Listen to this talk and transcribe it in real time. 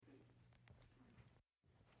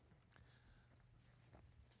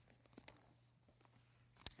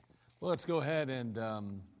Well, let's go ahead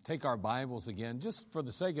and take our Bibles again. Just for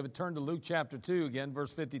the sake of it, turn to Luke chapter 2 again,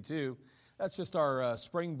 verse 52. That's just our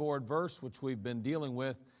springboard verse, which we've been dealing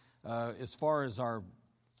with as far as our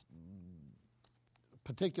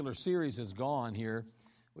particular series has gone here.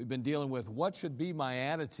 We've been dealing with what should be my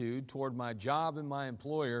attitude toward my job and my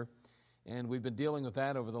employer, and we've been dealing with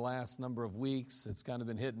that over the last number of weeks. It's kind of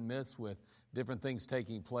been hit and miss with different things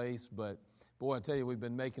taking place, but boy, I tell you, we've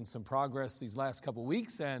been making some progress these last couple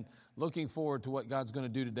weeks and looking forward to what God's going to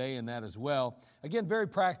do today in that as well. Again, very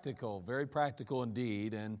practical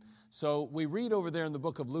indeed. And so we read over there in the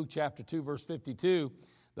book of Luke chapter 2, verse 52,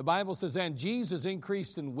 the Bible says, "And Jesus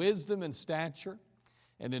increased in wisdom and stature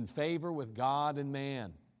and in favor with God and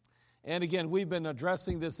man." And again, we've been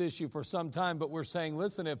addressing this issue for some time, but we're saying,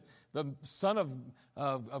 listen, if the Son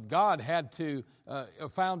of God had to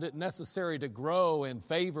found it necessary to grow in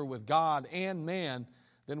favor with God and man,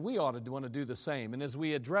 then we ought to want to do the same. And as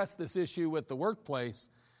we address this issue with the workplace,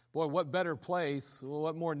 boy, what better place,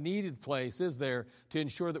 what more needed place is there to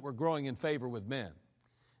ensure that we're growing in favor with men?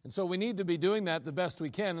 And so we need to be doing that the best we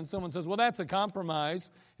can. And someone says, well, that's a compromise.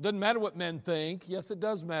 It doesn't matter what men think. Yes, it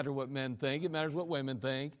does matter what men think. It matters what women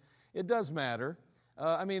think. It does matter.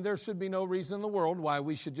 There should be no reason in the world why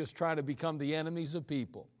we should just try to become the enemies of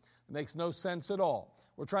people. It makes no sense at all.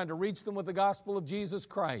 We're trying to reach them with the gospel of Jesus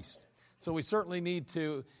Christ. So we certainly need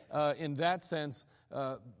to, in that sense,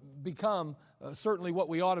 become certainly what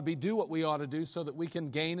we ought to be, do what we ought to do so that we can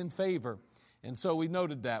gain in favor. And so we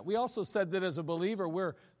noted that. We also said that as a believer,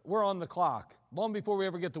 we're on the clock. Long before we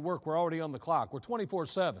ever get to work, we're already on the clock. We're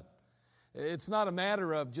 24/7. It's not a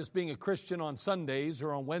matter of just being a Christian on Sundays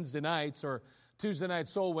or on Wednesday nights or Tuesday night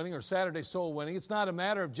soul winning or Saturday soul winning. It's not a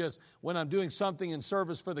matter of just when I'm doing something in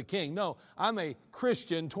service for the King. No, I'm a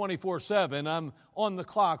Christian 24/7. I'm on the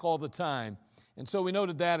clock all the time. And so we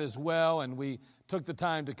noted that as well, and we took the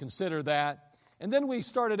time to consider that. And then we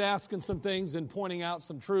started asking some things and pointing out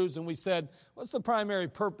some truths, and we said, what's the primary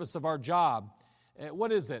purpose of our job?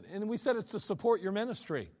 What is it? And we said it's to support your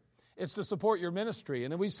ministry. It's to support your ministry.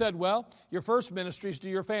 And then we said, well, your first ministry is to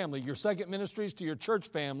your family. Your second ministry is to your church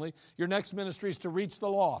family. Your next ministry is to reach the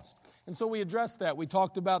lost. And so we addressed that. We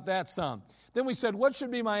talked about that some. Then we said, what should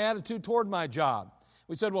be my attitude toward my job?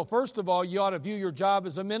 We said, well, first of all, you ought to view your job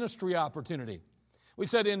as a ministry opportunity. We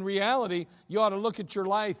said, in reality, you ought to look at your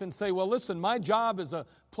life and say, well, listen, my job is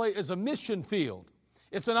a mission field.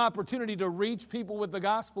 It's an opportunity to reach people with the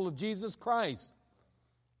gospel of Jesus Christ.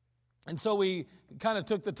 And so we kind of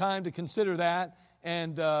took the time to consider that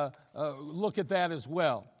and look at that as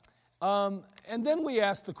well. And then we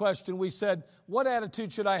asked the question, we said, what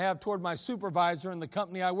attitude should I have toward my supervisor in the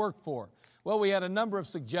company I work for? Well, we had a number of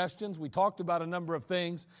suggestions. We talked about a number of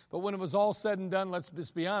things. But when it was all said and done, let's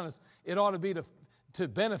just be honest, it ought to be to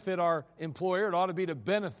benefit our employer. It ought to be to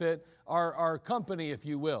benefit our company, if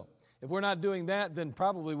you will. If we're not doing that, then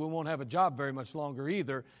probably we won't have a job very much longer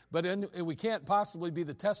either. But we can't possibly be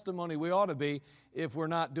the testimony we ought to be if we're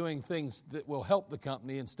not doing things that will help the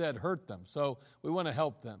company, instead hurt them. So we want to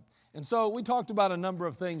help them. And so we talked about a number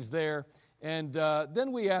of things there. And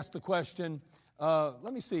then we asked the question,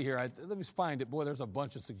 let me see here. Let me find it. Boy, there's a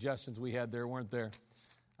bunch of suggestions we had there, weren't there?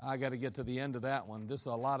 I got to get to the end of that one. This is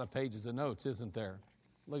a lot of pages of notes, isn't there?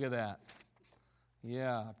 Look at that.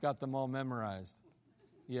 Yeah, I've got them all memorized.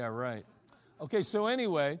 Yeah, right. Okay, so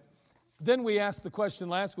anyway, then we asked the question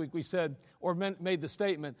last week. We said, or made the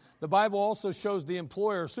statement, the Bible also shows the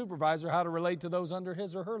employer or supervisor how to relate to those under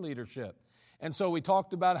his or her leadership. And so we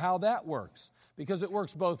talked about how that works, because it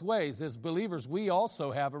works both ways. As believers, we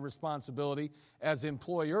also have a responsibility as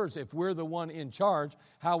employers, if we're the one in charge,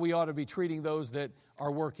 how we ought to be treating those that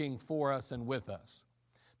are working for us and with us.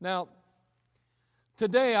 Now,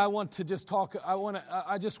 today, I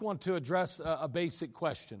just want to address a basic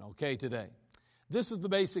question, okay, today. This is the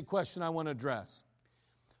basic question I want to address.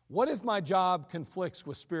 What if my job conflicts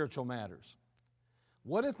with spiritual matters?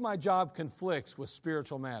 What if my job conflicts with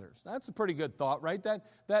spiritual matters? That's a pretty good thought, right?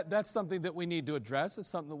 That's something that we need to address. It's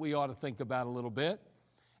something that we ought to think about a little bit.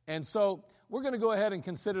 And so we're going to go ahead and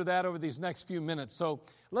consider that over these next few minutes. So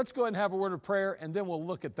let's go ahead and have a word of prayer, and then we'll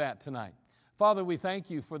look at that tonight. Father, we thank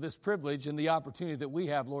you for this privilege and the opportunity that we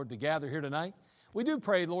have, Lord, to gather here tonight. We do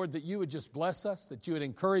pray, Lord, that you would just bless us, that you would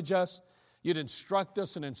encourage us, you'd instruct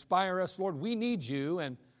us and inspire us. Lord, we need you,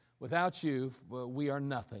 and without you, we are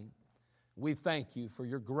nothing. We thank you for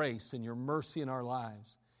your grace and your mercy in our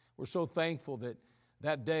lives. We're so thankful that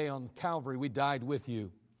that day on Calvary we died with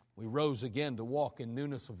you. We rose again to walk in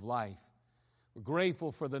newness of life. We're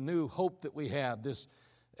grateful for the new hope that we have, this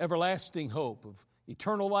everlasting hope of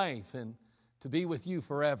eternal life and to be with you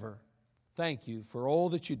forever. Thank you for all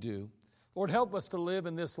that you do. Lord, help us to live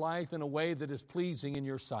in this life in a way that is pleasing in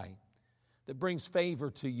your sight, that brings favor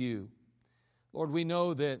to you. Lord, we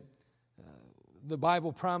know that the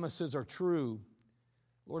Bible promises are true.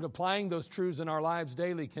 Lord, applying those truths in our lives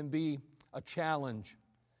daily can be a challenge.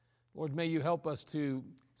 Lord, may you help us to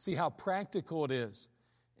see how practical it is.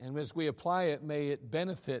 And as we apply it, may it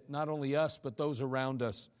benefit not only us, but those around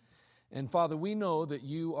us. And Father, we know that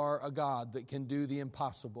you are a God that can do the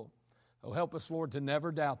impossible. Oh, help us, Lord, to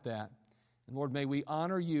never doubt that. And Lord, may we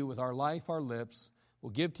honor you with our life, our lips.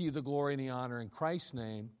 We'll give to you the glory and the honor in Christ's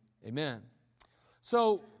name. Amen.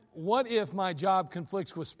 So, what if my job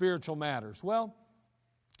conflicts with spiritual matters? Well,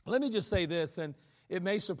 let me just say this, and it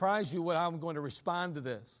may surprise you how I'm going to respond to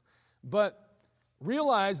this. But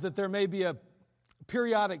realize that there may be a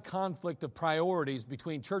periodic conflict of priorities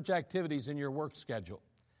between church activities and your work schedule.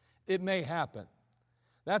 It may happen.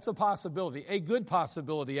 That's a possibility, a good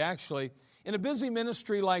possibility, actually. In a busy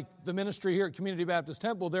ministry like the ministry here at Community Baptist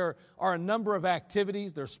Temple, there are a number of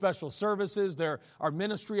activities, there are special services, there are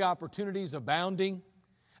ministry opportunities abounding.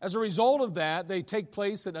 As a result of that, they take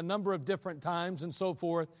place at a number of different times and so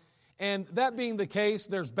forth. And that being the case,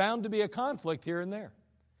 there's bound to be a conflict here and there.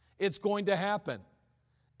 It's going to happen.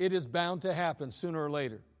 It is bound to happen sooner or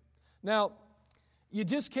later. Now, you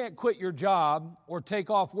just can't quit your job or take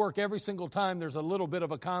off work every single time there's a little bit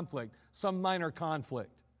of a conflict, some minor conflict.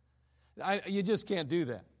 You just can't do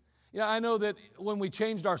that. Yeah, I know that when we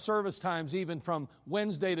changed our service times even from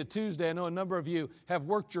Wednesday to Tuesday, I know a number of you have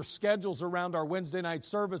worked your schedules around our Wednesday night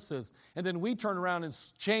services, and then we turn around and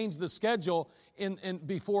change the schedule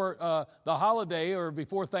before the holiday or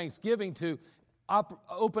before Thanksgiving to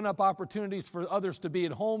open up opportunities for others to be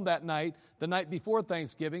at home that night, the night before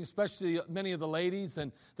Thanksgiving, especially many of the ladies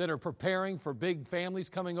that are preparing for big families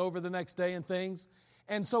coming over the next day and things.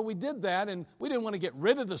 And so we did that, and we didn't want to get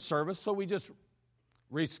rid of the service, so we just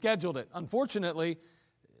rescheduled it. Unfortunately,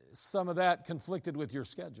 some of that conflicted with your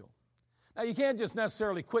schedule. Now, you can't just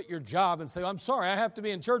necessarily quit your job and say, I'm sorry, I have to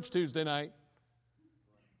be in church Tuesday night.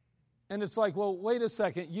 And it's like, well, wait a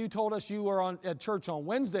second, you told us you were at church on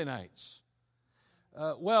Wednesday nights.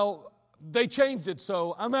 Well, they changed it,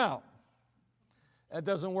 so I'm out. That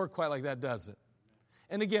doesn't work quite like that, does it?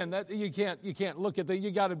 And again, that you can't look at that.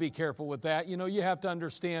 You got to be careful with that. You know, you have to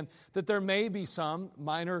understand that there may be some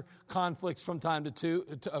minor conflicts from time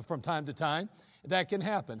to time. That can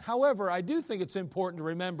happen. However, I do think it's important to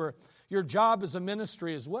remember your job is a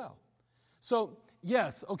ministry as well. So,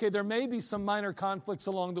 yes, okay, there may be some minor conflicts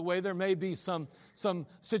along the way. There may be some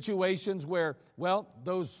situations where, well,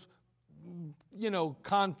 those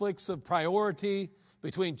conflicts of priority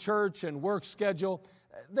between church and work schedule,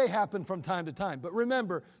 they happen from time to time. But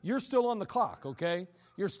remember, you're still on the clock, okay?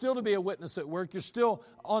 You're still to be a witness at work. You're still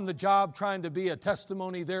on the job trying to be a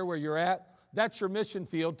testimony there where you're at. That's your mission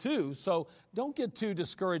field too, so don't get too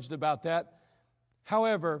discouraged about that.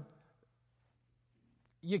 However,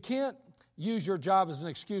 you can't use your job as an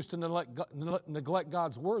excuse to neglect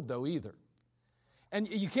God's word, though, either. And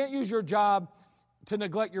you can't use your job to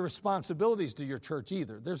neglect your responsibilities to your church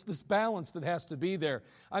either. There's this balance that has to be there.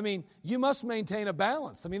 I mean, you must maintain a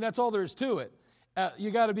balance. I mean, that's all there is to it.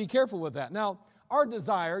 You got to be careful with that. Now, our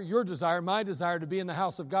desire, your desire, my desire to be in the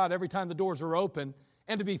house of God every time the doors are open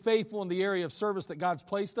and to be faithful in the area of service that God's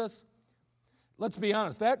placed us, let's be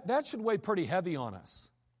honest, that should weigh pretty heavy on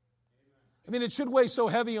us. I mean, it should weigh so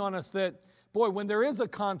heavy on us that, boy, when there is a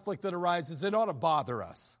conflict that arises, it ought to bother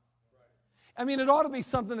us. I mean, it ought to be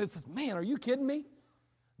something that says, man, are you kidding me?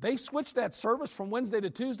 They switched that service from Wednesday to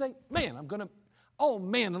Tuesday? Man,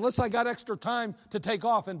 unless I got extra time to take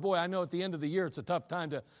off. And boy, I know at the end of the year, it's a tough time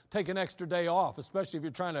to take an extra day off, especially if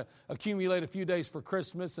you're trying to accumulate a few days for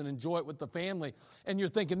Christmas and enjoy it with the family. And you're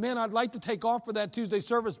thinking, man, I'd like to take off for that Tuesday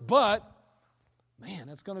service, but man,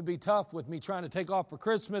 it's going to be tough with me trying to take off for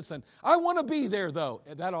Christmas. And I want to be there, though.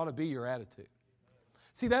 That ought to be your attitude.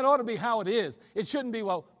 See, that ought to be how it is. It shouldn't be,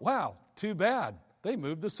 well, wow, too bad. They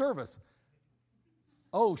moved the service.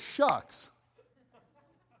 Oh, shucks.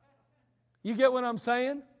 You get what I'm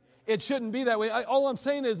saying? It shouldn't be that way. All I'm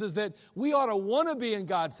saying is that we ought to want to be in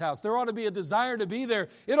God's house. There ought to be a desire to be there.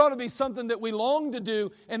 It ought to be something that we long to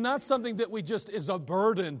do and not something that we just is a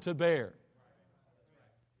burden to bear.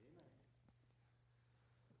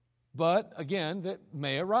 But, again, that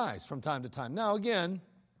may arise from time to time. Now, again,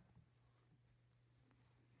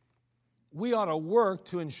 we ought to work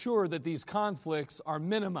to ensure that these conflicts are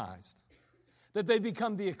minimized, that they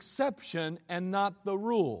become the exception and not the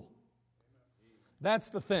rule. That's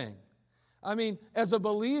the thing. I mean, as a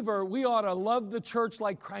believer, we ought to love the church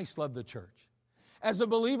like Christ loved the church. As a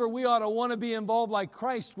believer, we ought to want to be involved like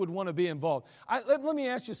Christ would want to be involved. Let me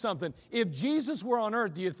ask you something. If Jesus were on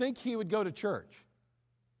earth, do you think He would go to church?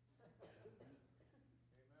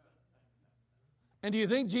 And do you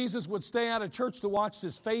think Jesus would stay out of church to watch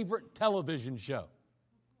his favorite television show?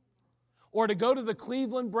 Or to go to the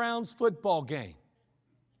Cleveland Browns football game?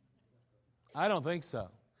 I don't think so.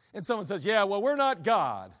 And someone says, yeah, well, we're not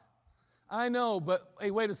God. I know, but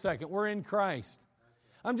hey, wait a second. We're in Christ.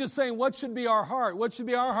 I'm just saying, what should be our heart? What should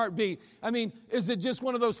be our heartbeat? I mean, is it just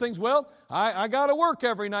one of those things, well, I got to work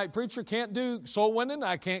every night, preacher. Can't do soul winning.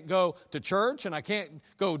 I can't go to church, and I can't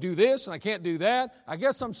go do this, and I can't do that. I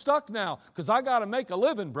guess I'm stuck now because I got to make a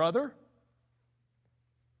living, brother.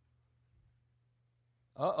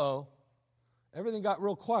 Uh-oh. Everything got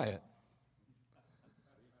real quiet.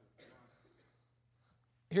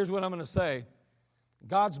 Here's what I'm going to say.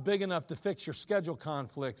 God's big enough to fix your schedule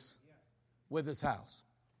conflicts with His house.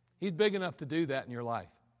 He's big enough to do that in your life.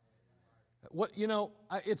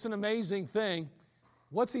 It's an amazing thing.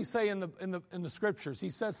 What's He say in the Scriptures?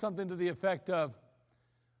 He says something to the effect of,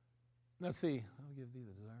 let's see, I'll give thee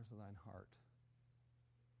the desires of thine heart.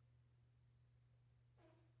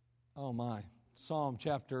 Oh my, Psalm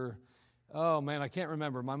chapter, oh man, I can't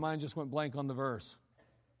remember. My mind just went blank on the verse.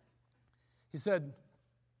 He said,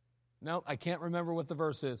 no, I can't remember what the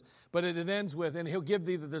verse is. But it ends with, and He'll give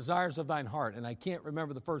thee the desires of thine heart. And I can't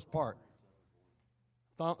remember the first part.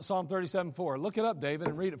 Psalm 37:4. Look it up, David,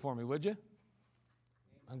 and read it for me, would you?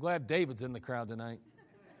 I'm glad David's in the crowd tonight.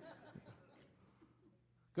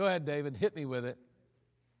 Go ahead, David. Hit me with it.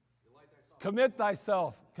 Commit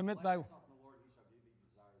thyself. Commit thy...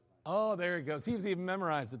 Oh, there he goes. He's even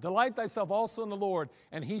memorized it. Delight thyself also in the Lord,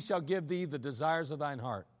 and He shall give thee the desires of thine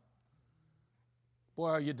heart. Boy,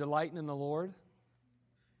 are you delighting in the Lord?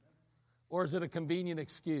 Or is it a convenient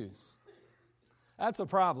excuse? That's a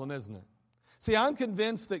problem, isn't it? See, I'm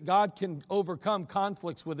convinced that God can overcome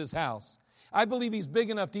conflicts with His house. I believe He's big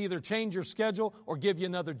enough to either change your schedule or give you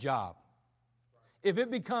another job. If it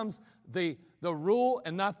becomes the rule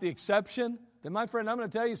and not the exception, then my friend, I'm going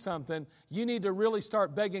to tell you something. You need to really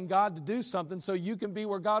start begging God to do something so you can be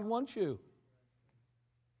where God wants you.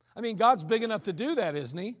 I mean, God's big enough to do that,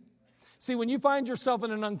 isn't He? See, when you find yourself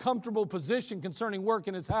in an uncomfortable position concerning work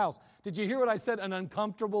in His house, did you hear what I said, an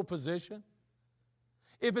uncomfortable position?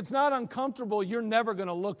 If it's not uncomfortable, you're never going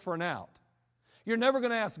to look for an out. You're never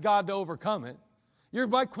going to ask God to overcome it. You're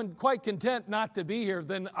quite content not to be here,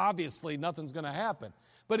 then obviously nothing's going to happen.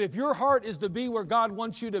 But if your heart is to be where God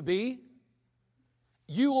wants you to be,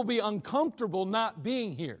 you will be uncomfortable not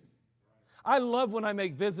being here. I love when I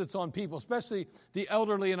make visits on people, especially the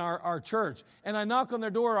elderly in our church. And I knock on their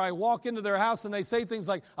door, or I walk into their house, and they say things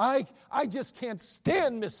like, I just can't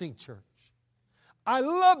stand missing church. I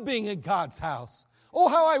love being in God's house. Oh,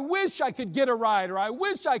 how I wish I could get a ride, or I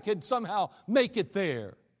wish I could somehow make it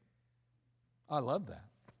there. I love that.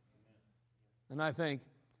 And I think,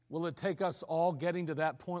 will it take us all getting to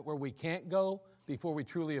that point where we can't go before we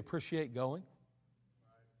truly appreciate going?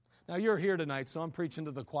 Now, you're here tonight, so I'm preaching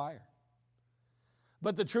to the choir.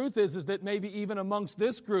 But the truth is that maybe even amongst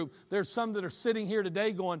this group, there's some that are sitting here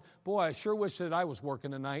today going, boy, I sure wish that I was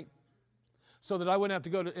working tonight so that I wouldn't have to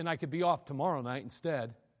go and I could be off tomorrow night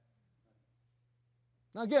instead.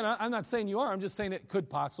 Now, again, I'm not saying you are. I'm just saying it could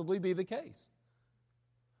possibly be the case.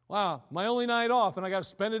 Wow, my only night off, and I got to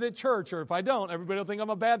spend it at church, or if I don't, everybody will think I'm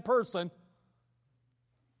a bad person.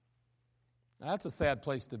 That's a sad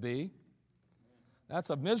place to be. That's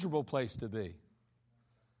a miserable place to be.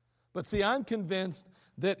 But see, I'm convinced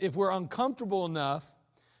that if we're uncomfortable enough,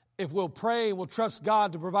 if we'll pray, we'll trust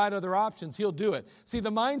God to provide other options, He'll do it. See,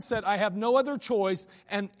 the mindset, I have no other choice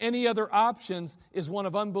and any other options, is one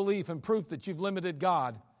of unbelief and proof that you've limited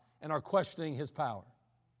God and are questioning His power.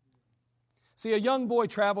 See, a young boy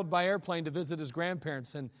traveled by airplane to visit his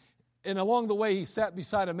grandparents, and along the way he sat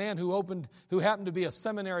beside a man who happened to be a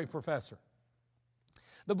seminary professor.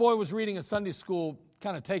 The boy was reading a Sunday school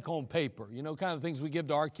kind of take-home paper, kind of things we give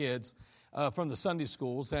to our kids from the Sunday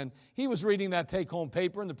schools. And he was reading that take-home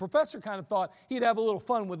paper, and the professor kind of thought he'd have a little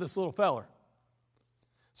fun with this little feller.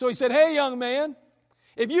 So he said, hey, young man,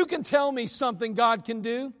 if you can tell me something God can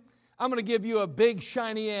do, I'm going to give you a big,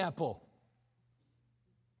 shiny apple.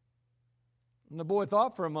 And the boy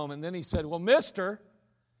thought for a moment, and then he said, well, mister,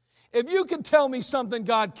 if you can tell me something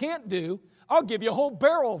God can't do, I'll give you a whole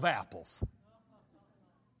barrel of apples.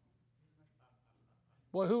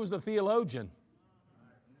 Boy, who was the theologian?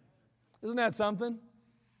 Isn't that something?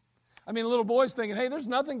 I mean, a little boy's thinking, hey, there's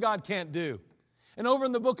nothing God can't do. And over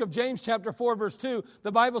in the book of James chapter 4, verse 2,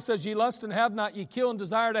 the Bible says, ye lust and have not, ye kill and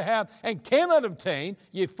desire to have, and cannot obtain.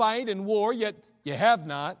 Ye fight and war, yet ye have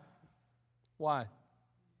not. Why?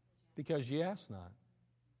 Because ye ask not.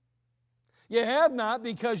 You have not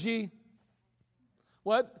because ye,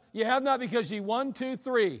 what? You have not because ye, 1, 2,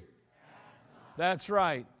 3. That's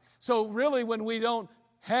right. So really when we don't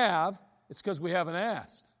have, it's because we haven't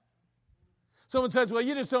asked. Someone says, well,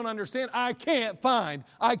 you just don't understand. I can't find,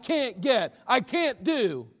 I can't get, I can't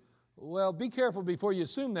do. Well, be careful before you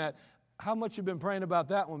assume that. How much you've been praying about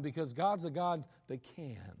that one, because God's a God that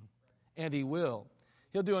can, and He will.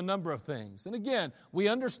 He'll do a number of things. And again, we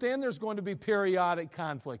understand there's going to be periodic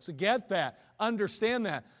conflicts. So get that. Understand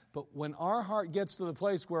that. But when our heart gets to the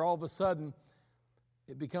place where all of a sudden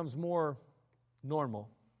it becomes more normal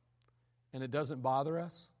and it doesn't bother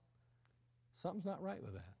us, something's not right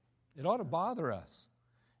with that. It ought to bother us.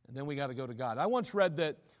 And then we got to go to God. I once read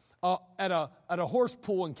that at a horse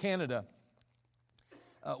pool in Canada,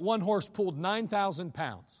 one horse pulled 9,000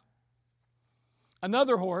 pounds.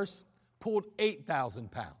 Another horse pulled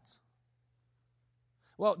 8,000 pounds.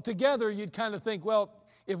 Well, together you'd kind of think, well,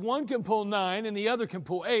 if one can pull 9 and the other can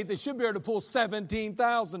pull 8, they should be able to pull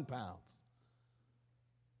 17,000 pounds.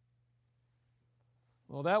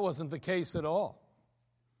 Well, that wasn't the case at all.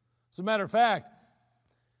 As a matter of fact,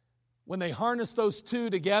 when they harnessed those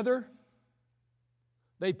two together,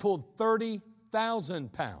 they pulled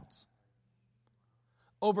 30,000 pounds.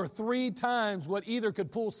 Over 3 times what either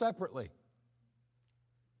could pull separately.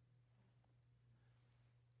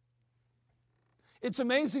 It's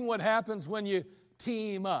amazing what happens when you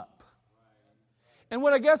team up. And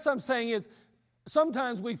what I guess I'm saying is,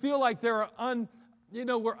 sometimes we feel like we're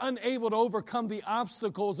unable to overcome the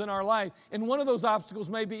obstacles in our life. And one of those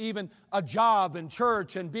obstacles may be even a job and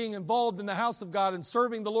church and being involved in the house of God and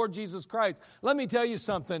serving the Lord Jesus Christ. Let me tell you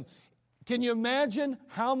something. Can you imagine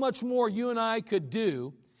how much more you and I could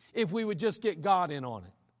do if we would just get God in on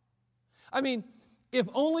it? I mean, if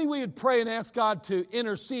only we would pray and ask God to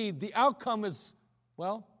intercede, the outcome is,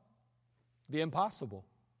 well, the impossible.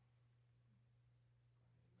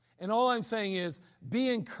 And all I'm saying is, be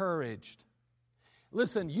encouraged.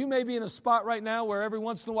 Listen, you may be in a spot right now where every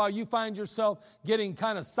once in a while you find yourself getting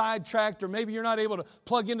kind of sidetracked, or maybe you're not able to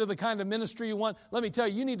plug into the kind of ministry you want. Let me tell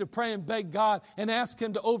you, you need to pray and beg God and ask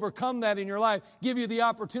Him to overcome that in your life, give you the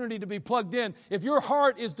opportunity to be plugged in. If your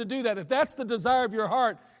heart is to do that, if that's the desire of your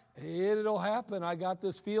heart, it'll happen. I got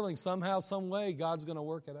this feeling somehow, some way, God's going to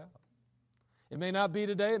work it out. It may not be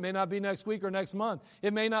today, it may not be next week or next month.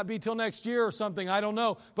 It may not be till next year or something, I don't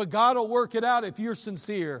know. But God will work it out if you're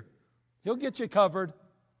sincere. He'll get you covered.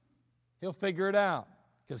 He'll figure it out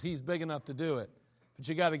because He's big enough to do it. But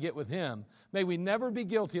you got to get with Him. May we never be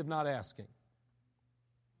guilty of not asking.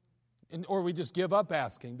 Or we just give up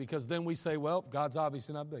asking, because then we say, well, God's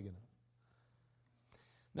obviously not big enough.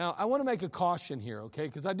 Now, I want to make a caution here, okay?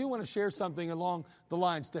 Because I do want to share something along the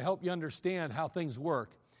lines to help you understand how things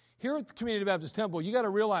work. Here at the Community Baptist Temple, you got to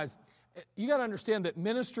realize, you got to understand that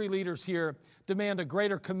ministry leaders here demand a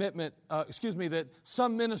greater commitment, that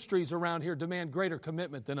some ministries around here demand greater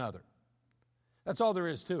commitment than others. That's all there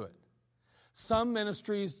is to it. Some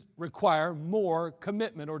ministries require more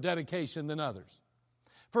commitment or dedication than others.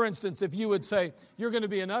 For instance, if you would say, you're going to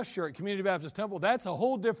be an usher at Community Baptist Temple, that's a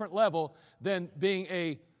whole different level than being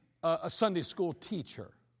a Sunday school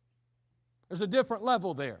teacher. There's a different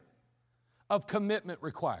level there of commitment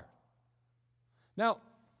required. Now,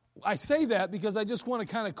 I say that because I just want to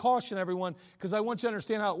kind of caution everyone, because I want you to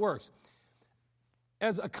understand how it works.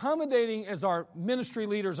 As accommodating as our ministry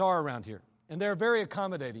leaders are around here, and they're very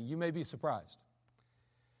accommodating, you may be surprised,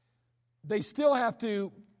 they still have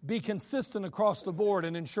to be consistent across the board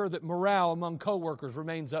and ensure that morale among coworkers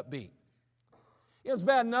remains upbeat. It's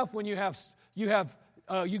bad enough when you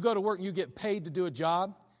go to work and you get paid to do a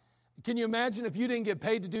job. Can you imagine if you didn't get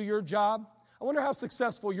paid to do your job? I wonder how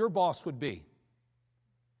successful your boss would be.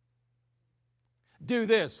 Do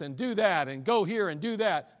this and do that and go here and do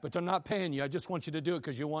that, but they're not paying you. I just want you to do it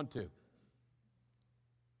because you want to.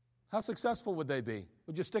 How successful would they be?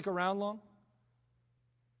 Would you stick around long?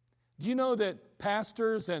 Do you know that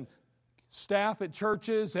pastors and staff at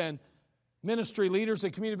churches and ministry leaders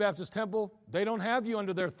at Community Baptist Temple, they don't have you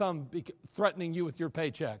under their thumb threatening you with your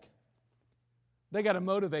paycheck. They got to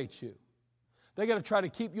motivate you. They got to try to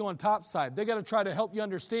keep you on top side. They got to try to help you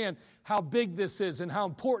understand how big this is and how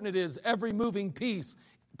important it is. Every moving piece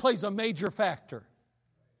plays a major factor.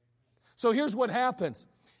 So here's what happens.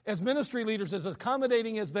 As ministry leaders, as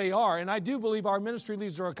accommodating as they are, and I do believe our ministry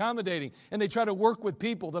leaders are accommodating, and they try to work with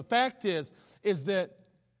people, the fact is that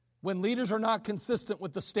when leaders are not consistent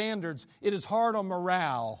with the standards, it is hard on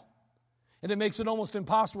morale, and it makes it almost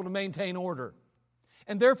impossible to maintain order.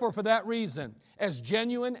 And therefore, for that reason, as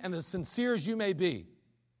genuine and as sincere as you may be,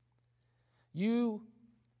 you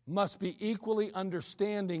must be equally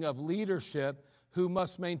understanding of leadership who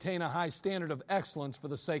must maintain a high standard of excellence for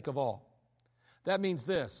the sake of all. That means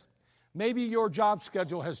this. Maybe your job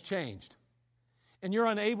schedule has changed and you're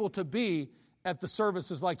unable to be at the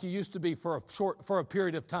services like you used to be for a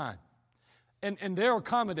period of time. And they're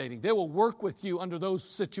accommodating. They will work with you under those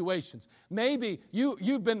situations. Maybe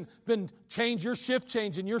you've been changed, your shift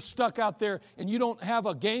changed, and you're stuck out there and you don't have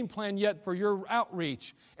a game plan yet for your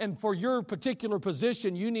outreach. And for your particular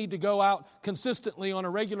position, you need to go out consistently on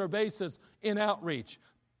a regular basis in outreach,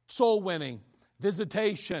 soul winning,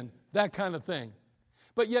 visitation, that kind of thing.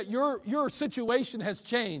 But yet your situation has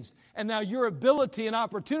changed, and now your ability and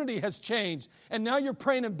opportunity has changed, and now you're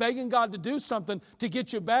praying and begging God to do something to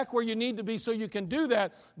get you back where you need to be so you can do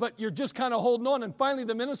that, but you're just kind of holding on, and finally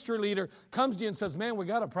the ministry leader comes to you and says, man, we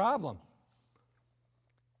got a problem.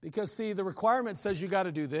 Because, see, the requirement says you got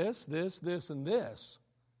to do this, this, this, and this.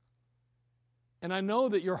 And I know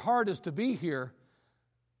that your heart is to be here,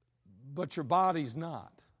 but your body's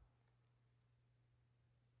not.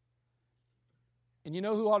 And you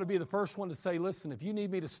know who ought to be the first one to say, listen, if you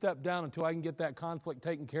need me to step down until I can get that conflict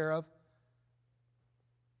taken care of,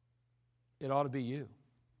 it ought to be you.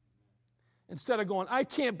 Instead of going, I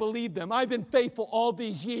can't believe them. I've been faithful all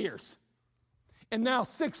these years. And now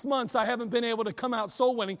 6 months I haven't been able to come out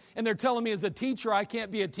soul winning, and they're telling me as a teacher I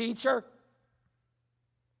can't be a teacher.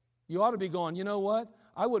 You ought to be going, you know what?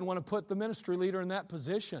 I wouldn't want to put the ministry leader in that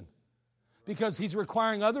position. Because he's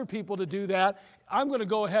requiring other people to do that. I'm going to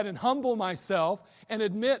go ahead and humble myself and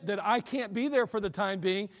admit that I can't be there for the time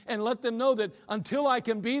being and let them know that until I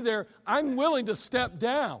can be there, I'm willing to step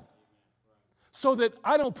down so that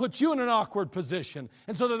I don't put you in an awkward position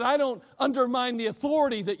and so that I don't undermine the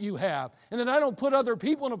authority that you have and that I don't put other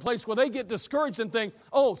people in a place where they get discouraged and think,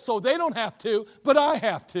 oh, so they don't have to, but I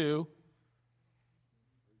have to.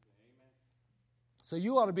 So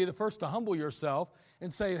you ought to be the first to humble yourself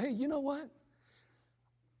and say, hey, you know what?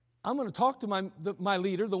 I'm going to talk to my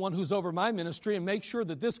leader, the one who's over my ministry, and make sure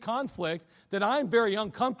that this conflict that I'm very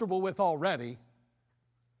uncomfortable with already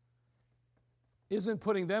isn't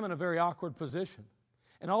putting them in a very awkward position.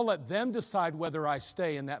 And I'll let them decide whether I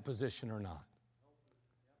stay in that position or not.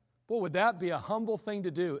 Boy, would that be a humble thing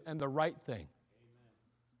to do and the right thing.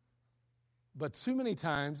 But too many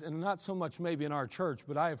times, and not so much maybe in our church,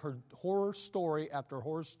 but I have heard horror story after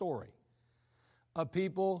horror story of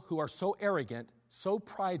people who are so arrogant, so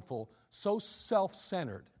prideful, so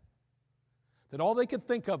self-centered that all they could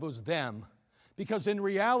think of was them, because in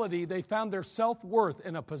reality they found their self-worth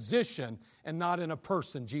in a position and not in a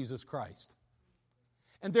person, Jesus Christ.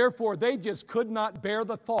 And therefore they just could not bear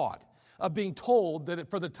the thought of being told that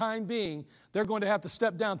for the time being they're going to have to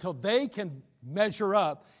step down till they can measure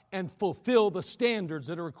up and fulfill the standards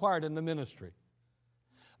that are required in the ministry.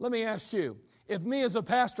 Let me ask you, if me as a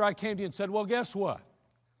pastor, I came to you and said, well, guess what?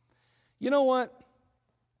 You know what?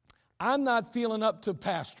 I'm not feeling up to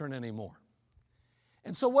pastoring anymore.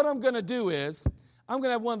 And so what I'm going to do is, I'm going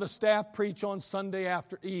to have one of the staff preach on Sunday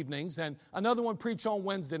after evenings and another one preach on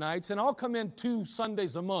Wednesday nights, and I'll come in 2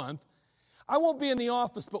 Sundays a month. I won't be in the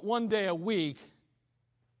office but 1 day a week,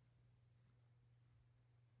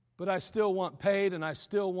 but I still want paid and I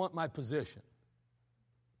still want my position.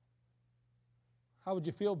 How would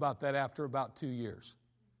you feel about that after about 2 years?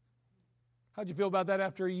 How'd you feel about that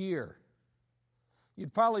after a year?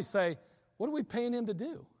 You'd probably say, what are we paying him to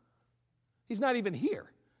do? He's not even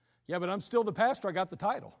here. Yeah, but I'm still the pastor. I got the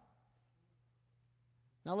title.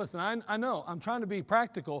 Now listen, I know, I'm trying to be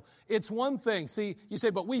practical. It's one thing. See, you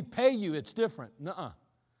say, but we pay you. It's different. Nuh-uh.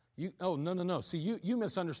 No. See, you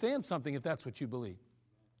misunderstand something if that's what you believe.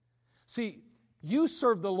 See, you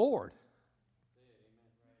serve the Lord.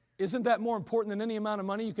 Isn't that more important than any amount of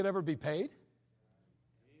money you could ever be paid?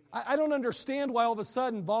 I don't understand why all of a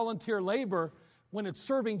sudden volunteer labor, when it's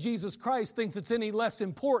serving Jesus Christ, thinks it's any less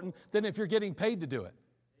important than if you're getting paid to do it.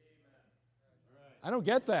 I don't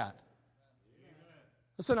get that.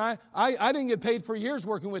 Listen, I didn't get paid for years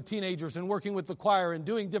working with teenagers and working with the choir and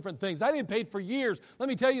doing different things. I didn't get paid for years. Let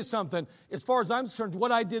me tell you something. As far as I'm concerned,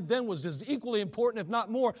 what I did then was as equally important, if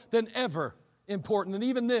not more, than ever important, and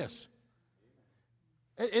even this.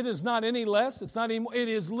 It is not any less. It's not any more. It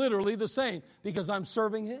is literally the same because I'm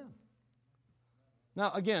serving Him.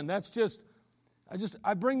 Now, again, that's just,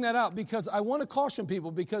 I bring that out because I want to caution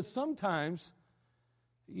people, because sometimes,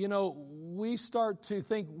 we start to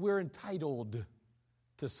think we're entitled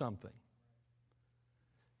to something.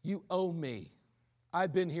 You owe me.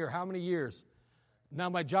 I've been here how many years? Now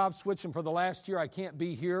my job's switching for the last year. I can't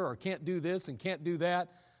be here or can't do this and can't do that.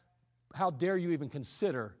 How dare you even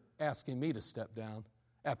consider asking me to step down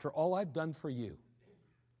after all I've done for you?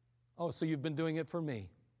 Oh, so you've been doing it for me.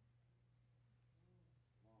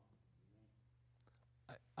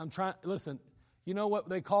 Listen, you know what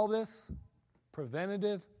they call this?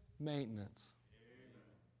 Preventative maintenance.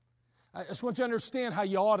 I just want you to understand how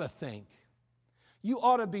you ought to think. You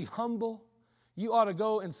ought to be humble. You ought to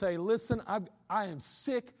go and say, listen, I am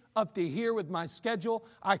sick up to here with my schedule.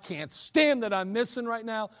 I can't stand that I'm missing right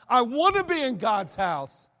now. I want to be in God's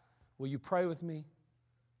house. Will you pray with me?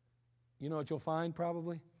 You know what you'll find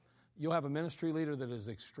probably? You'll have a ministry leader that is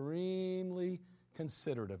extremely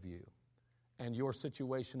considerate of you and your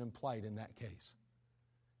situation and plight in that case.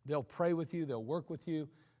 They'll pray with you, they'll work with you,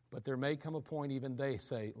 but there may come a point even they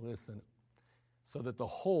say, listen, so that the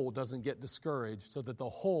whole doesn't get discouraged, so that the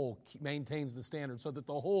whole maintains the standard, so that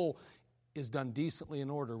the whole is done decently in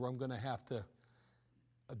order, where I'm going to have to,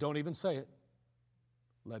 don't even say it,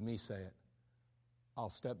 let me say it. I'll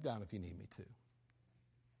step down if you need me to.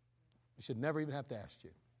 You should never even have to ask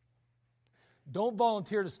you. Don't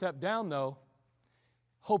volunteer to step down, though,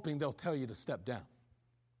 hoping they'll tell you to step down.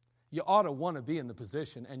 You ought to want to be in the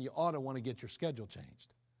position, and you ought to want to get your schedule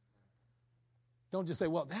changed. Don't just say,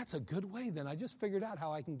 well, that's a good way then. I just figured out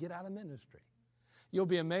how I can get out of ministry. You'll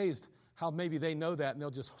be amazed how maybe they know that, and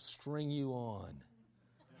they'll just string you on.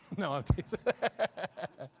 No, I'm teasing.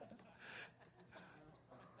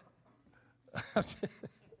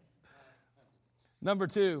 Number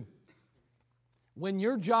 2, when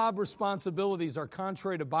your job responsibilities are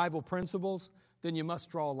contrary to Bible principles, then you must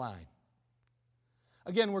draw a line.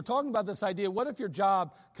 Again, we're talking about this idea, what if your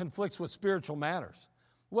job conflicts with spiritual matters?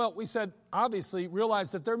 Well, we said, obviously,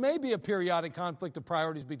 realize that there may be a periodic conflict of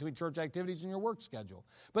priorities between church activities and your work schedule.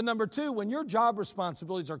 But number 2, when your job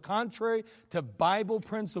responsibilities are contrary to Bible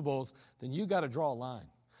principles, then you got to draw a line.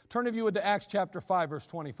 Turn if you would to Acts chapter 5, verse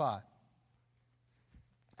 25.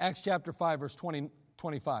 Acts chapter 5, verse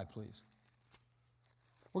 25, please.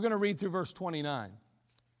 We're going to read through verse 29.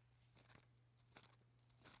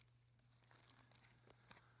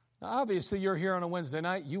 Now, obviously, you're here on a Wednesday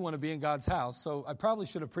night. You want to be in God's house, so I probably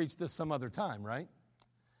should have preached this some other time, right?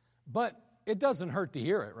 But it doesn't hurt to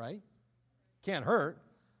hear it, right? Can't hurt.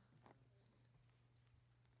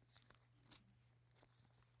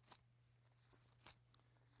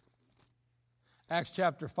 Acts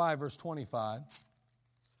chapter 5, verse 25.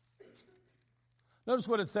 Notice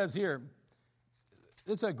what it says here.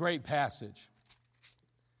 It's a great passage.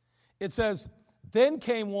 It says, "Then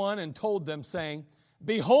came one and told them, saying,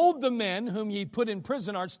 Behold, the men whom ye put in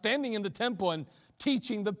prison are standing in the temple and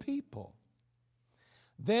teaching the people.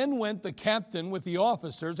 Then went the captain with the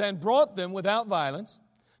officers and brought them without violence,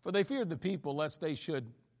 for they feared the people, lest they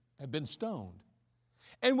should have been stoned.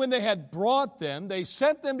 And when they had brought them, they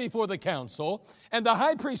set them before the council, and the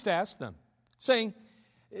high priest asked them, saying,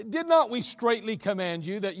 Did not we straitly command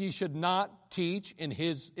you that ye should not teach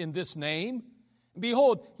in this name?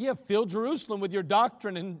 Behold, ye have filled Jerusalem with your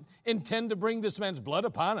doctrine and intend to bring this man's blood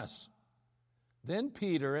upon us. Then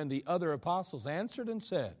Peter and the other apostles answered and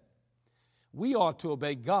said, We ought to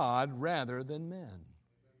obey God rather than men."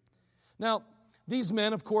 Now, these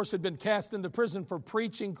men, of course, had been cast into prison for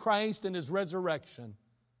preaching Christ and His resurrection.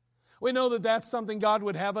 We know that that's something God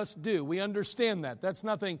would have us do. We understand that. That's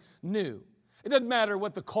nothing new. It doesn't matter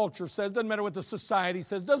what the culture says. It doesn't matter what the society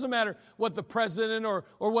says. It doesn't matter what the president or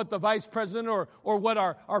what the vice president or what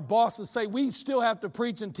our bosses say. We still have to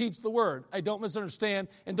preach and teach the Word. I don't misunderstand,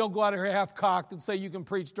 and don't go out here half-cocked and say you can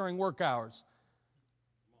preach during work hours.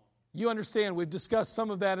 You understand, we've discussed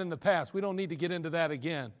some of that in the past. We don't need to get into that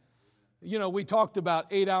again. You know, we talked about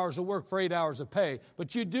 8 hours of work for 8 hours of pay,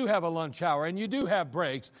 but you do have a lunch hour, and you do have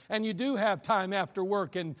breaks, and you do have time after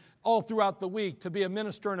work and all throughout the week to be a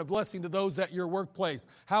minister and a blessing to those at your workplace.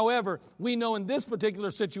 However, we know in this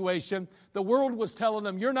particular situation, the world was telling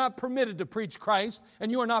them, you're not permitted to preach Christ,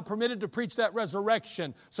 and you are not permitted to preach that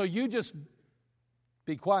resurrection, so you just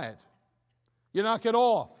be quiet. You knock it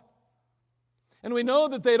off. And we know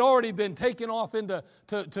that they'd already been taken off into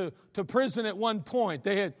to prison at one point.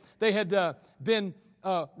 They had been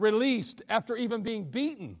released after even being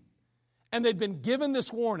beaten. And they'd been given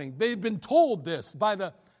this warning. They'd been told this by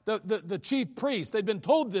the chief priest. They'd been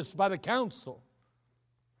told this by the council.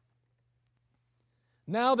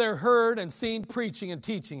 Now they're heard and seen preaching and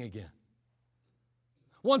teaching again.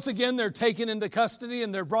 Once again, they're taken into custody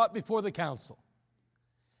and they're brought before the council.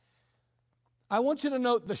 I want you to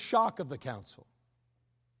note the shock of the council.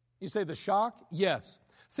 You say the shock? Yes.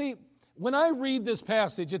 See, when I read this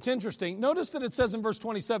passage, it's interesting. Notice that it says in verse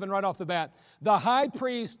 27 right off the bat, the high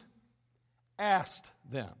priest asked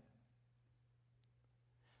them.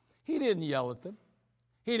 He didn't yell at them.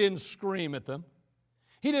 He didn't scream at them.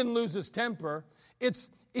 He didn't lose his temper.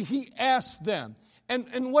 He asked them.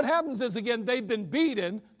 And what happens is, again, they've been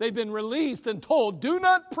beaten, they've been released and told, do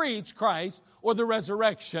not preach Christ or the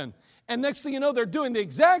resurrection. And next thing you know, they're doing the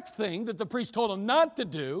exact thing that the priest told them not to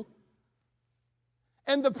do.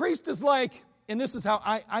 And the priest is like, and this is how,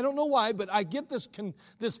 I don't know why, but I get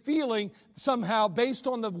this feeling somehow based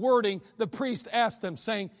on the wording the priest asked them,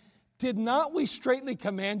 saying, did not we straitly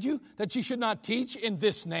command you that you should not teach in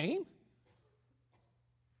this name?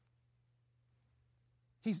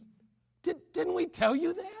 Didn't we tell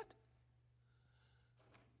you that?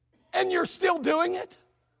 And you're still doing it?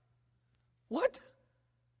 What?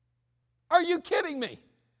 Are you kidding me?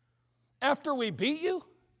 After we beat you?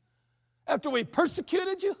 After we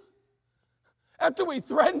persecuted you? After we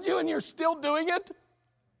threatened you and you're still doing it?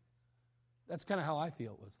 That's kind of how I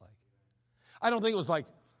feel it was like. I don't think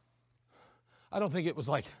it was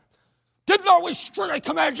like, did not we straitly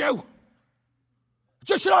command you?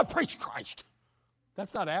 You should not preach Christ.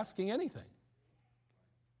 That's not asking anything.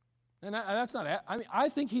 And that's not, I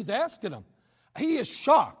think he's asking them. He is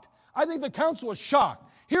shocked. I think the council is shocked.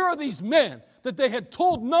 Here are these men that they had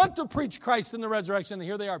told not to preach Christ in the resurrection, and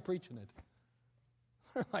here they are preaching it.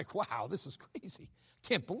 They're like, wow, this is crazy.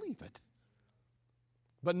 Can't believe it.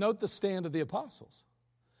 But note the stand of the apostles.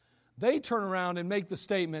 They turn around and make the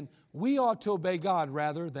statement, we ought to obey God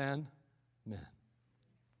rather than men.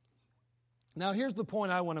 Now, here's the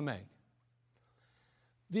point I want to make.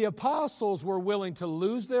 The apostles were willing to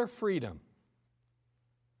lose their freedom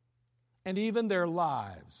and even their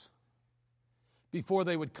lives before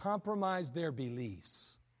they would compromise their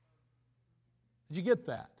beliefs. Did you get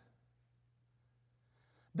that?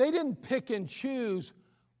 They didn't pick and choose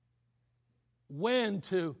when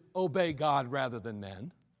to obey God rather than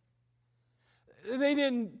men. They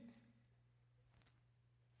didn't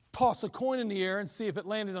toss a coin in the air and see if it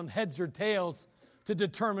landed on heads or tails to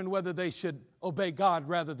determine whether they should obey God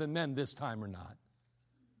rather than men this time or not.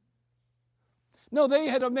 No, they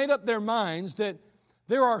had made up their minds that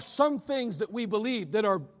there are some things that we believe that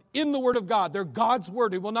are in the Word of God. They're God's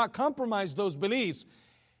Word. We will not compromise those beliefs.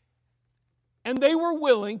 And they were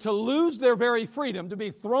willing to lose their very freedom, to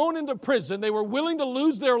be thrown into prison. They were willing to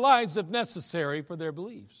lose their lives if necessary for their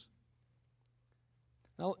beliefs.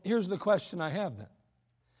 Now, here's the question I have then.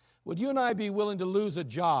 Would you and I be willing to lose a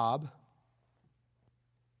job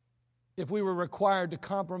if we were required to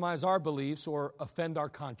compromise our beliefs or offend our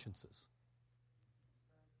consciences?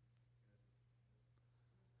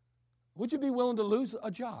 Would you be willing to lose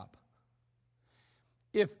a job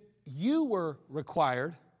if you were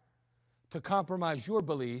required to compromise your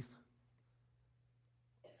belief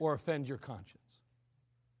or offend your conscience?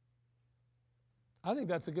 I think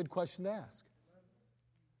that's a good question to ask.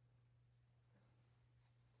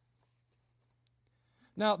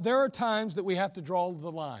 Now, there are times that we have to draw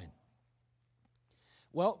the line.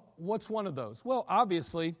 Well, what's one of those? Well,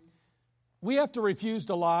 obviously, we have to refuse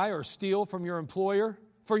to lie or steal from your employer,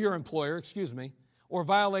 or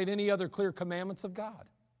violate any other clear commandments of God.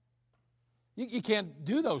 You can't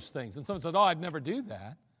do those things. And someone says, oh, I'd never do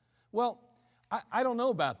that. Well, I don't know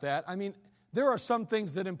about that. I mean, there are some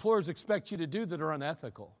things that employers expect you to do that are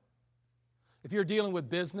unethical. If you're dealing with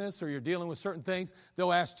business or you're dealing with certain things,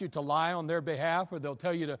 they'll ask you to lie on their behalf, or they'll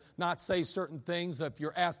tell you to not say certain things. If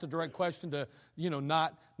you're asked a direct question, to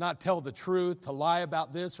not tell the truth, to lie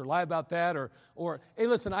about this or lie about that, or hey,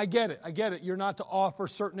 listen, I get it. You're not to offer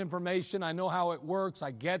certain information. I know how it works.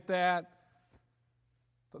 I get that.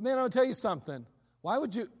 But man, I'll tell you something. Why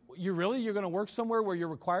would you're going to work somewhere where you're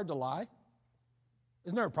required to lie?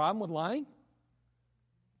 Isn't there a problem with lying?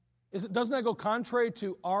 Doesn't that go contrary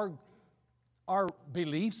to our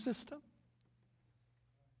belief system?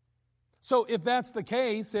 So if that's the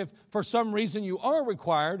case, if for some reason you are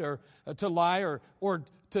required or to lie or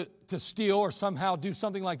to steal or somehow do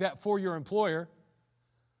something like that for your employer,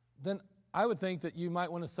 then I would think that you might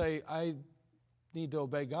want to say, I need to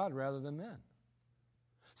obey God rather than men.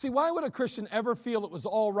 See, why would a Christian ever feel it was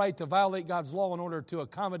all right to violate God's law in order to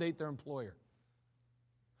accommodate their employer?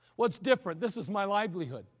 Well, it's different. This is my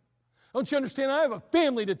livelihood. Don't you understand? I have a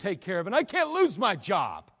family to take care of, and I can't lose my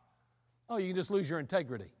job. Oh, you can just lose your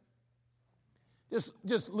integrity.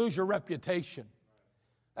 Just lose your reputation.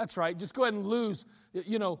 That's right. Just go ahead and lose,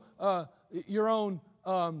 your own,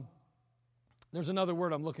 there's another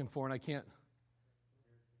word I'm looking for, and I can't.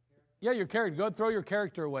 Yeah, your character. Go ahead and throw your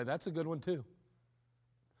character away. That's a good one, too.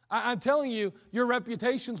 I'm telling you, your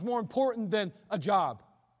reputation's more important than a job.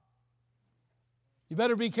 You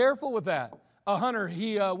better be careful with that. A hunter,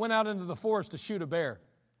 he went out into the forest to shoot a bear.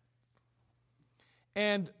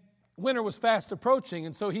 And winter was fast approaching,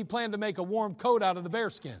 and so he planned to make a warm coat out of the bear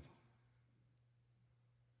skin.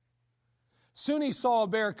 Soon he saw a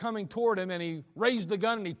bear coming toward him, and he raised the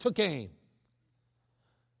gun and he took aim.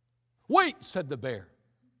 "Wait," said the bear,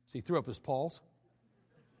 as he threw up his paws.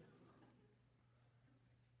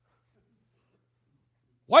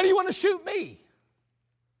 "Why do you want to shoot me?"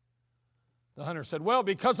 The hunter said, "Well,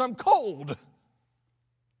 because I'm cold."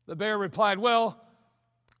 The bear replied, "Well,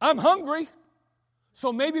 I'm hungry,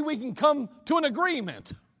 so maybe we can come to an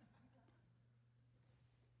agreement."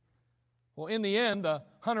 Well, in the end, the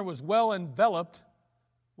hunter was well enveloped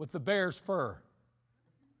with the bear's fur.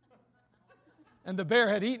 And the bear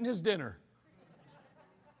had eaten his dinner.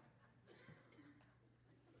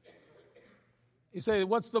 You say,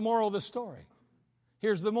 what's the moral of the story?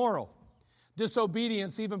 Here's the moral.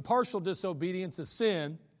 Disobedience, even partial disobedience, is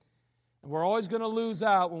sin. And we're always going to lose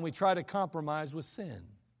out when we try to compromise with sin.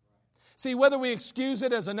 See, whether we excuse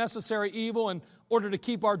it as a necessary evil in order to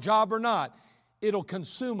keep our job or not, it'll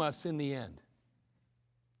consume us in the end.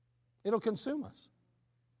 It'll consume us.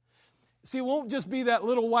 See, it won't just be that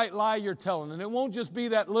little white lie you're telling, and it won't just be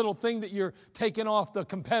that little thing that you're taking off the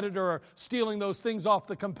competitor or stealing those things off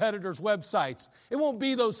the competitor's websites. It won't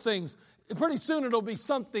be those things. Pretty soon it'll be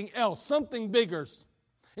something else, something bigger.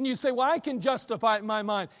 And you say, well, I can justify it in my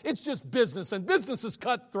mind. It's just business, and business is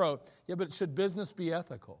cutthroat. Yeah, but should business be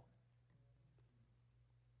ethical?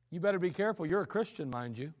 You better be careful. You're a Christian,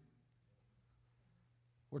 mind you.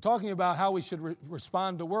 We're talking about how we should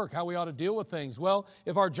respond to work, how we ought to deal with things. Well,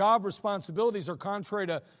 if our job responsibilities are contrary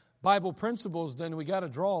to Bible principles, then we got to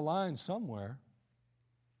draw a line somewhere.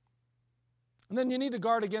 And then you need to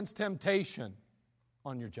guard against temptation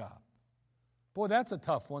on your job. Boy, that's a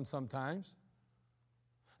tough one sometimes.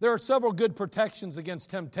 There are several good protections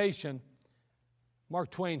against temptation. Mark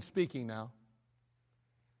Twain speaking now.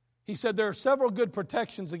 He said there are several good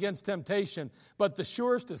protections against temptation, but the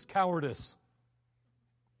surest is cowardice.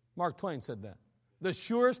 Mark Twain said that. The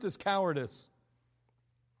surest is cowardice.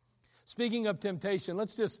 Speaking of temptation,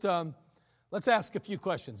 let's ask a few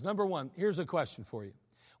questions. Number one, here's a question for you.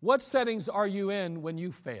 What settings are you in when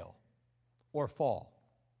you fail or fall?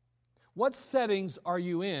 What settings are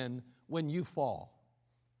you in when you fall?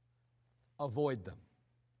 Avoid them.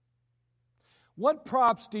 What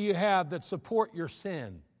props do you have that support your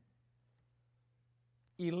sin?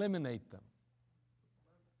 Eliminate them.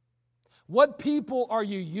 What people are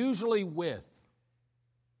you usually with?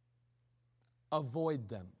 Avoid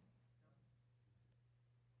them.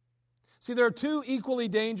 See, there are two equally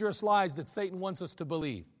dangerous lies that Satan wants us to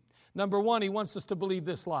believe. Number one, he wants us to believe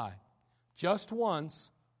this lie. Just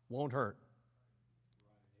once won't hurt.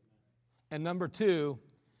 And number two,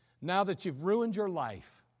 now that you've ruined your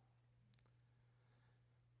life,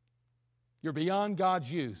 you're beyond God's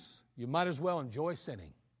use, you might as well enjoy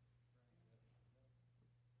sinning.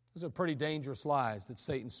 Those are pretty dangerous lies that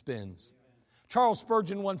Satan spins. Charles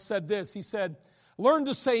Spurgeon once said this. He said, "Learn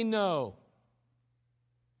to say no.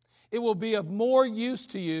 It will be of more use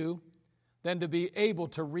to you than to be able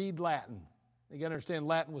to read Latin." You got to understand,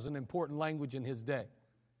 Latin was an important language in his day.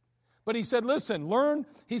 But he said, listen, learn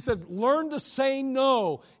to say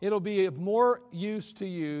no. It'll be of more use to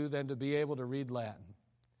you than to be able to read Latin.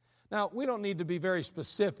 Now, we don't need to be very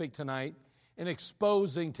specific tonight in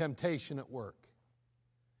exposing temptation at work.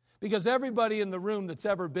 Because everybody in the room that's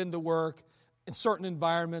ever been to work in certain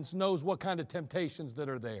environments knows what kind of temptations that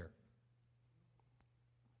are there.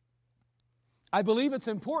 I believe it's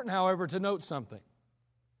important, however, to note something.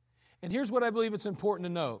 And here's what I believe it's important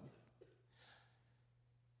to note.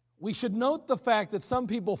 We should note the fact that some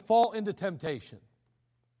people fall into temptation,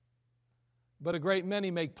 but a great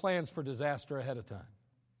many make plans for disaster ahead of time.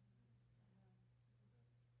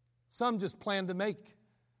 Some just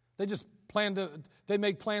they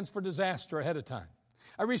make plans for disaster ahead of time.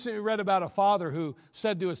 I recently read about a father who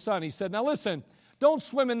said to his son, he said, "Now listen, don't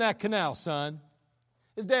swim in that canal, son."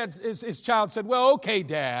 His child said, "Well, okay,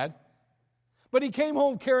 Dad." But he came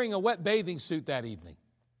home carrying a wet bathing suit that evening.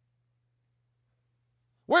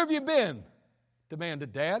 "Where have you been?"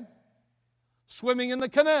 demanded Dad. "Swimming in the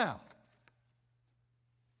canal."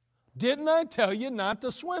 "Didn't I tell you not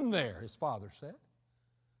to swim there?" his father said.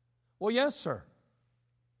 "Well, yes, sir,"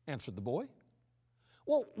 answered the boy.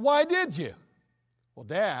 "Well, why did you?" "Well,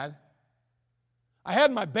 Dad, I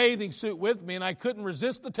had my bathing suit with me and I couldn't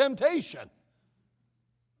resist the temptation."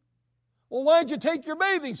 "Well, why'd you take your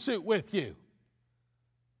bathing suit with you?"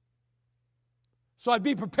 "So I'd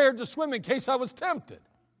be prepared to swim in case I was tempted."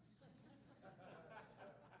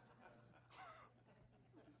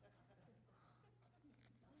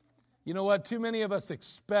 You know what? Too many of us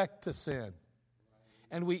expect to sin.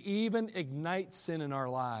 And we even ignite sin in our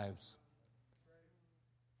lives.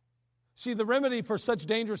 See, the remedy for such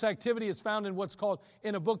dangerous activity is found in what's called,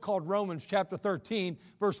 in a book called Romans chapter 13,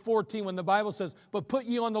 verse 14, when the Bible says, "But put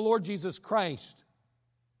ye on the Lord Jesus Christ,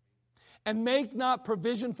 and make not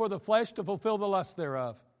provision for the flesh to fulfill the lust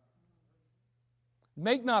thereof."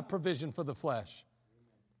 Make not provision for the flesh.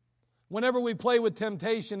 Whenever we play with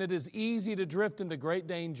temptation, it is easy to drift into great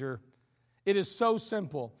danger. It is so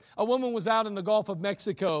simple. A woman was out in the Gulf of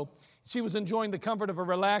Mexico. She was enjoying the comfort of a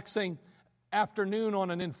relaxing afternoon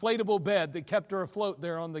on an inflatable bed that kept her afloat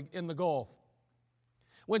there in the Gulf.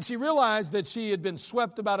 When she realized that she had been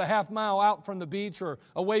swept about a half mile out from the beach or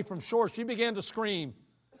away from shore, she began to scream.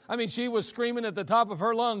 I mean, she was screaming at the top of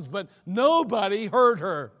her lungs, but nobody heard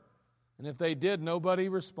her. And if they did, nobody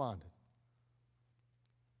responded.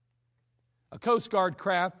 A Coast Guard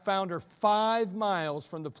craft found her 5 miles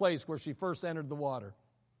from the place where she first entered the water.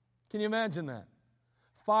 Can you imagine that?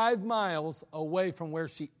 5 miles away from where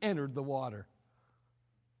she entered the water.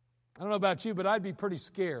 I don't know about you, but I'd be pretty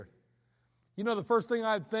scared. You know, the first thing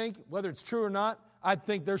I'd think, whether it's true or not, I'd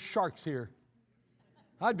think there's sharks here.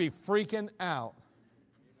 I'd be freaking out.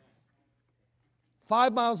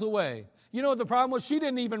 5 miles away. You know what the problem was? She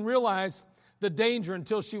didn't even realize the danger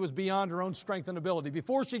until she was beyond her own strength and ability.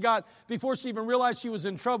 Before she even realized she was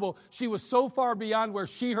in trouble, she was so far beyond where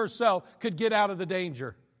she herself could get out of the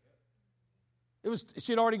danger.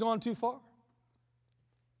 She had already gone too far.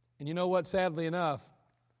 And you know what? Sadly enough,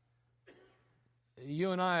 you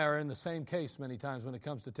and I are in the same case many times when it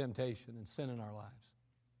comes to temptation and sin in our lives.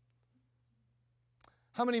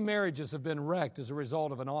 How many marriages have been wrecked as a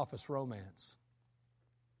result of an office romance?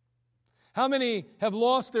 How many have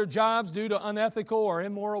lost their jobs due to unethical or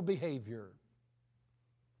immoral behavior?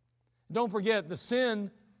 Don't forget that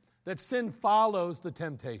sin follows the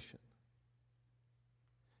temptation.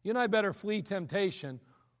 You and I better flee temptation,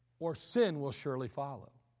 or sin will surely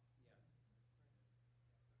follow.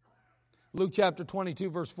 Luke chapter 22,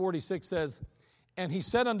 verse 46 says, "And he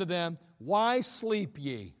said unto them, Why sleep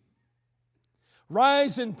ye?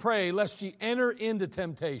 Rise and pray, lest ye enter into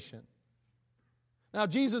temptation." Now,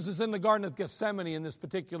 Jesus is in the Garden of Gethsemane in this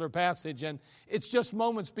particular passage, and it's just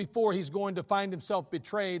moments before he's going to find himself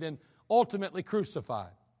betrayed and ultimately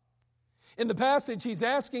crucified. In the passage, he's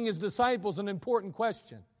asking his disciples an important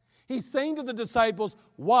question. He's saying to the disciples,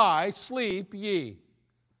 "Why sleep ye?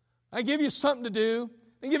 I give you something to do.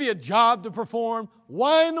 I give you a job to perform.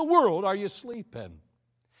 Why in the world are you sleeping?"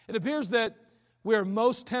 It appears that we're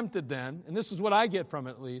most tempted then, and this is what I get from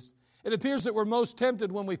it at least, it appears that we're most tempted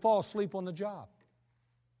when we fall asleep on the job.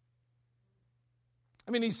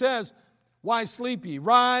 I mean, he says, "Why sleep ye?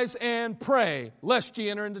 Rise and pray, lest ye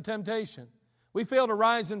enter into temptation." We fail to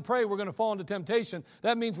rise and pray, we're going to fall into temptation.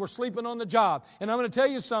 That means we're sleeping on the job. And I'm going to tell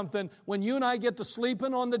you something, when you and I get to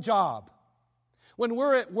sleeping on the job, when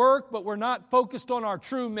we're at work but we're not focused on our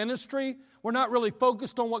true ministry, we're not really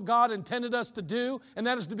focused on what God intended us to do, and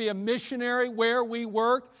that is to be a missionary where we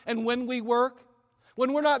work and when we work.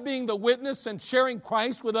 When we're not being the witness and sharing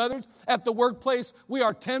Christ with others at the workplace, we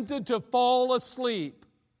are tempted to fall asleep.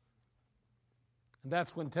 And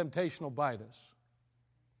that's when temptation will bite us,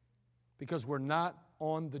 because we're not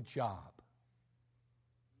on the job.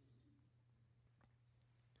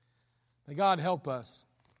 May God help us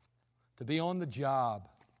to be on the job.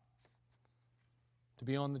 To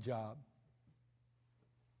be on the job.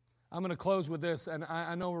 I'm going to close with this, and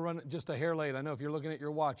I know we're running just a hair late. I know if you're looking at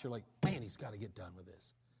your watch, you're like, man, he's got to get done with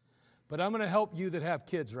this. But I'm going to help you that have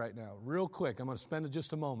kids right now. Real quick, I'm going to spend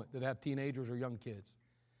just a moment that have teenagers or young kids.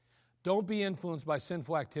 Don't be influenced by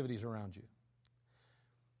sinful activities around you.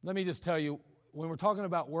 Let me just tell you, when we're talking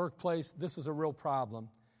about workplace, this is a real problem.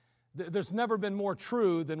 There's never been more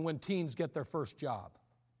true than when teens get their first job.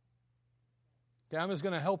 Okay, I'm just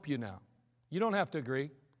going to help you now. You don't have to agree.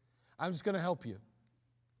 I'm just going to help you.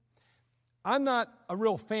 I'm not a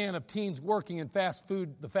real fan of teens working in the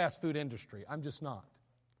fast food industry. I'm just not.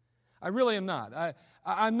 I really am not.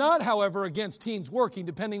 I'm not, however, against teens working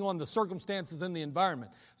depending on the circumstances and the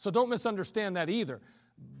environment. So don't misunderstand that either.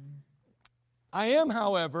 I am,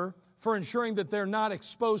 however, for ensuring that they're not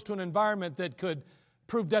exposed to an environment that could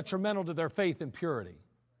prove detrimental to their faith and purity.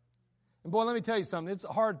 And boy, let me tell you something. It's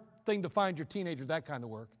a hard thing to find your teenager that kind of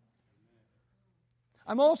work.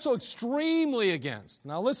 I'm also extremely against,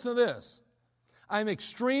 now listen to this, I'm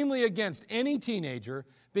extremely against any teenager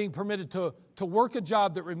being permitted to work a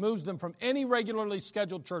job that removes them from any regularly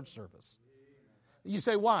scheduled church service. You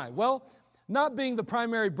say, why? Well, not being the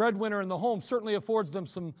primary breadwinner in the home certainly affords them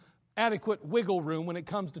some adequate wiggle room when it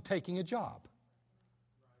comes to taking a job.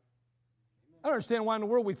 I don't understand why in the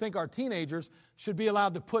world we think our teenagers should be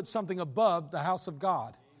allowed to put something above the house of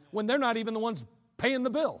God when they're not even the ones paying the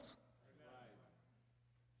bills.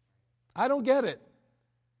 I don't get it.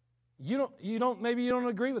 Maybe you don't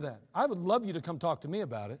agree with that. I would love you to come talk to me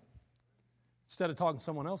about it instead of talking to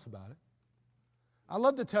someone else about it. I'd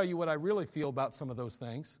love to tell you what I really feel about some of those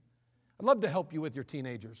things. I'd love to help you with your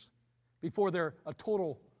teenagers before they're a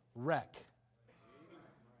total wreck.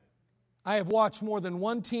 I have watched more than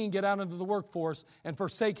one teen get out into the workforce and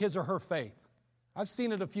forsake his or her faith. I've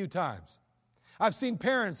seen it a few times. I've seen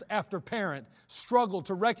parents after parent struggle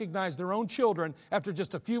to recognize their own children after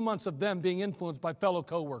just a few months of them being influenced by fellow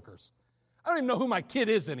coworkers. I don't even know who my kid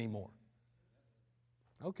is anymore.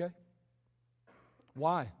 Okay.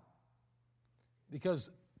 Why? Because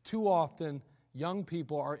too often young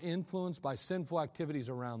people are influenced by sinful activities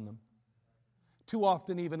around them. Too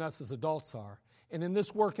often even us as adults are. And in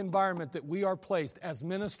this work environment that we are placed as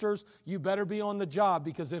ministers, you better be on the job,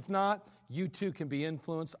 because if not, you too can be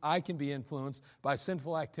influenced, I can be influenced by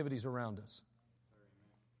sinful activities around us.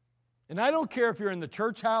 And I don't care if you're in the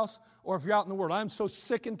church house or if you're out in the world. I'm so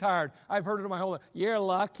sick and tired. I've heard it my whole life. You're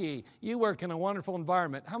lucky. You work in a wonderful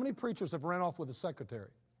environment. How many preachers have ran off with a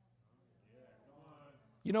secretary?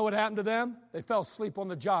 You know what happened to them? They fell asleep on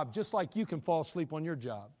the job, just like you can fall asleep on your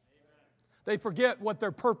job. They forget what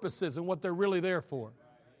their purpose is and what they're really there for.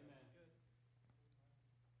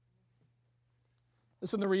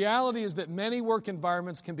 Listen, the reality is that many work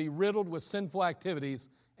environments can be riddled with sinful activities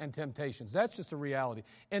and temptations. That's just a reality.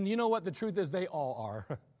 And you know what? The truth is they all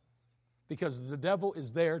are. Because the devil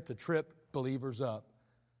is there to trip believers up.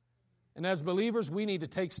 And as believers, we need to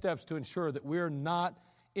take steps to ensure that we're not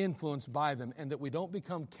influenced by them and that we don't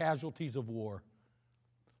become casualties of war.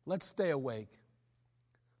 Let's stay awake.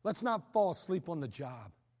 Let's not fall asleep on the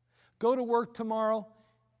job. Go to work tomorrow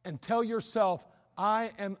and tell yourself, I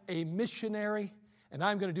am a missionary and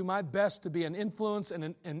I'm going to do my best to be an influence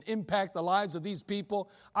and impact the lives of these people.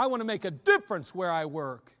 I want to make a difference where I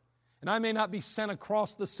work. And I may not be sent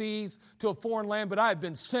across the seas to a foreign land, but I have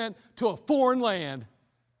been sent to a foreign land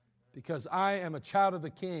because I am a child of the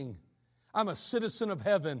King. I'm a citizen of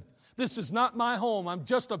heaven. This is not my home. I'm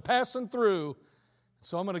just a passing through.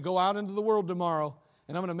 So I'm going to go out into the world tomorrow,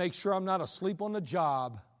 and I'm going to make sure I'm not asleep on the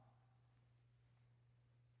job.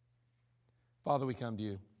 Father, we come to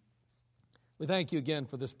you. We thank you again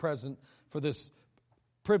for this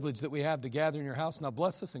privilege that we have to gather in your house. Now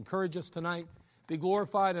bless us, encourage us tonight. Be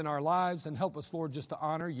glorified in our lives, and help us, Lord, just to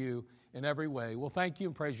honor you in every way. We'll thank you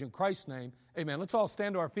and praise you in Christ's name. Amen. Let's all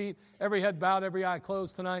stand to our feet. Every head bowed, every eye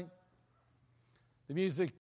closed tonight. The music